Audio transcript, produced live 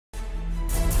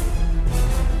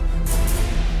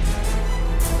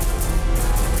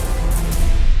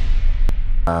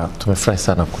Tumefurahi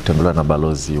sana kutembelewa na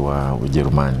balozi wa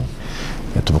Ujerumani.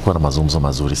 Tumekuwa na mazungumzo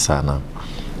mazuri sana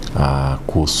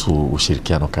kuhusu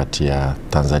ushirikiano kati ya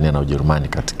Tanzania na Ujerumani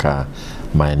katika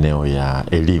maeneo ya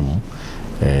elimu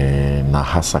na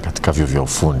hasa katika vyuo vya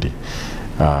ufundi.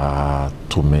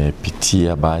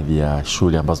 Tumepitia baadhi ya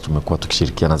shule ambazo tumekuwa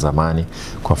tukishirikiana zamani.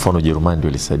 Kwa mfano Ujerumani ndio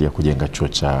ilisaidia kujenga chuo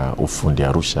cha ufundi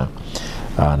Arusha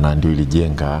na ndio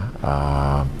ilijenga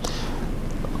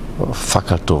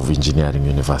Faculty of Engineering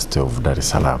University of Dar es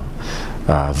Salaam.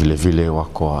 Vile vile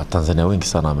wako Tanzania wengi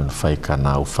sana wamenufaika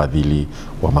na ufadhili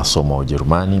wa masomo wa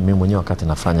Ujerumani. Mimi mwenyewe wakati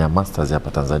nafanya masters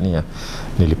hapa Tanzania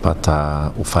nilipata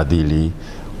ufadhili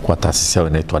kwa taasisi yao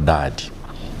inaitwa DAD.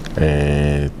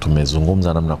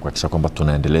 Tumezungumza namna kuhakikisha kwamba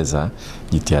tunaendeleza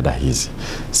jitihada hizi.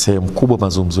 Sehemu kubwa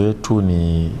mazungumzo yetu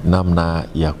ni namna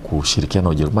ya kushirikiana na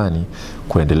Ujerumani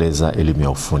kuendeleza elimu ya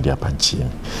ufundi hapa nchini.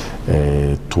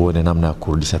 Tuone namna ya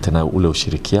kurudisha tena ule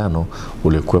ushirikiano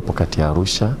uliokuwepo kati ya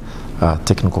Arusha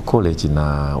Technical College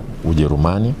na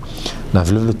Ujerumani, na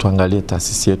vile vile tuangalie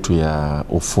taasisi yetu ya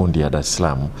ufundi ya Dar es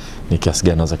Salaam ni kiasi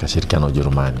gani naweza kushirikiana na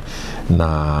Ujerumani,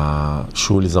 na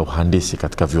shughuli za uhandisi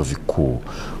katika vyuo vikuu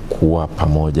kuwa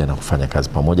pamoja na kufanya kazi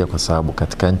pamoja, kwa sababu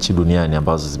katika nchi duniani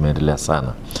ambazo zimeendelea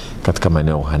sana katika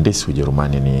maeneo ya uhandisi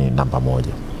Ujerumani ni namba 1.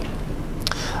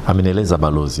 Amenieleza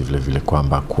balozi vile vile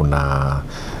kwamba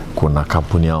kuna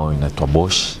kampuni yao inaitwa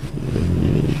Bosch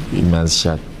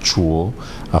imeanzisha chuo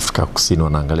Afrika Kusini,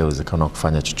 wanaangalia uwezekano wa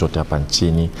kufanya chochote hapa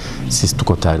nchini. Sisi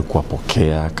tuko tayari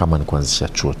kuwapokea kama ni kuanzisha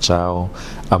chuo chao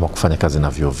ama kufanya kazi na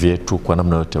vyuo vyetu kwa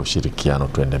namna yote ya ushirikiano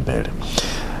tuende mbele.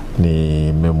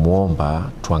 Nimemuomba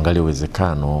tuangalie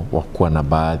uwezekano wa kuwa na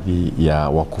baadhi ya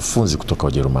wakufunzi kutoka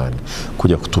Ujerumani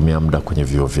kuja kutumia muda kwenye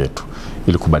vyuo vyetu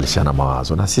ili kubadilishana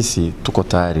mawazo, na sisi tuko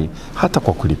tayari hata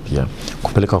kwa kulipia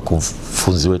kupeleka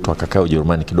wakufunzi wetu wakakaa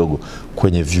Ujerumani kidogo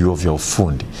kwenye vyuo vya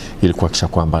ufundi ili kuhakikisha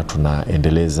kwamba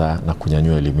tunaendeleza na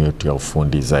kunyanyua elimu yetu ya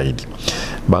ufundi zaidi.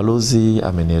 Balozi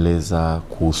amenieleza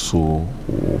kuhusu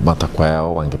matakwa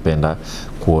yao, wangependa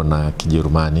kuona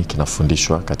Kijerumani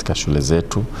kinafundishwa katika shule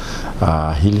zetu.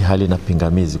 Hili hali na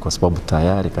pingamizi kwa sababu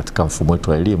tayari katika mfumo wetu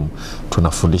wa elimu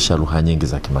tunafundisha lugha nyingi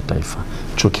za kimataifa.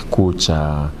 Chuo Kikuu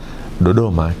cha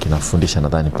Dodoma kinafundisha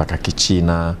nadhani mpaka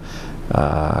Kichina,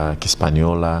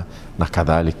 Kispaniola na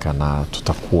kadhalika, na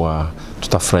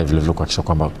tutafurahi vile vile kuhakikisha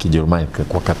kwamba Kijerumani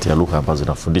kwa kati ya lugha ambazo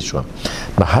zinafundishwa.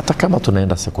 Na hata kama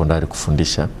tunaenda sekondari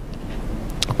kufundisha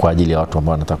kwa ajili ya watu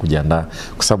ambao wanataka kujiandaa,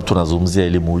 kwa sababu tunazungumzia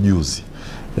elimu ujuzi.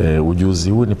 Ujuzi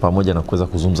huu ni pamoja na kuweza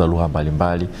kuzungumza lugha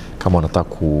mbalimbali. Kama unataka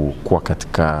kuwa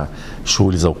katika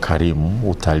shughuli za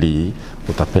ukarimu, utalii,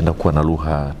 utapenda kuwa na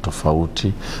lugha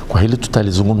tofauti. Kwa hili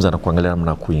tutalizungumza na kuangalia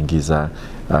namna kuingiza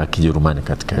Kijerumani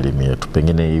katika elimu yetu.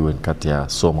 Pengine iwe kati ya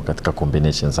somo katika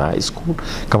combinations za high school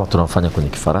kama tunafanya kwenye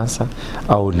Kifaransa,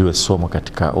 au liwe somo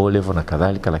katika O level na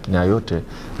kadhalika, lakini yote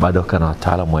bado kana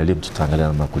wataalamu wa elimu tutaangalia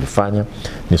namna kulifanya.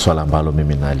 Ni swala ambalo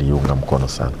mimi naliunga mkono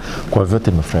sana. Kwa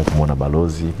vyote nimefurahi kumuona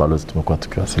balozi. Tumekuwa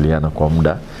tukiwasiliana kwa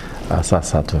muda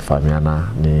sasa, tumefahamiana,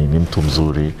 ni mtu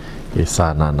mzuri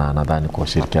sana, na nadhani kwa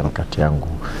ushirikiano kati yangu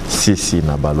sisi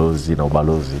na balozi na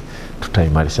ubalozi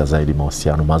tutaimarisha zaidi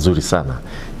mahusiano mazuri sana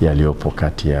yaliyopo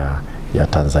kati ya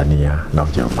Tanzania na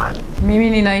Ujerumani. Mimi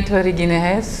ninaitwa Regine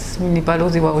Hess, ni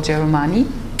balozi wa Ujerumani.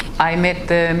 I met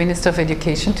the Minister of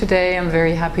Education today. I'm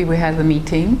very happy we had the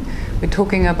meeting. We're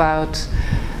talking about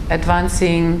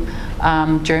advancing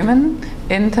German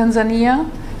in Tanzania.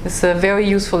 It's a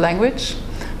very useful language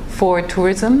for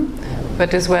tourism,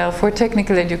 but as well for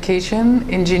technical education.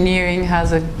 Engineering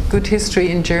has a good history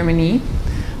in Germany,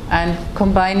 and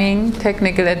combining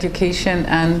technical education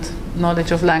and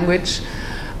knowledge of language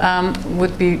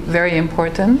would be very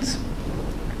important.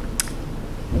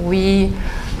 We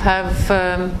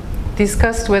have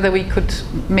discussed whether we could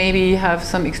maybe have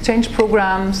some exchange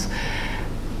programs,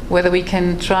 whether we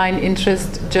can try and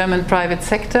interest German private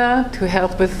sector to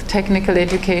help with technical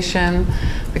education.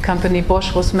 The company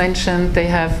Bosch was mentioned. They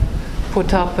have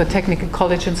put up a technical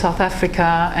college in South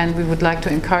Africa, and we would like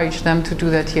to encourage them to do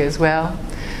that here as well.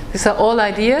 These are all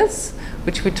ideas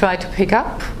which we try to pick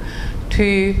up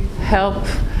to help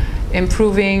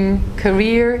improving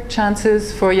career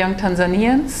chances for young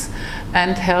Tanzanians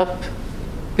and help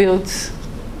build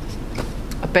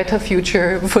a better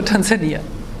future for Tanzania.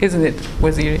 Isn't it,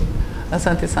 Waziri?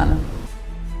 Asante sana.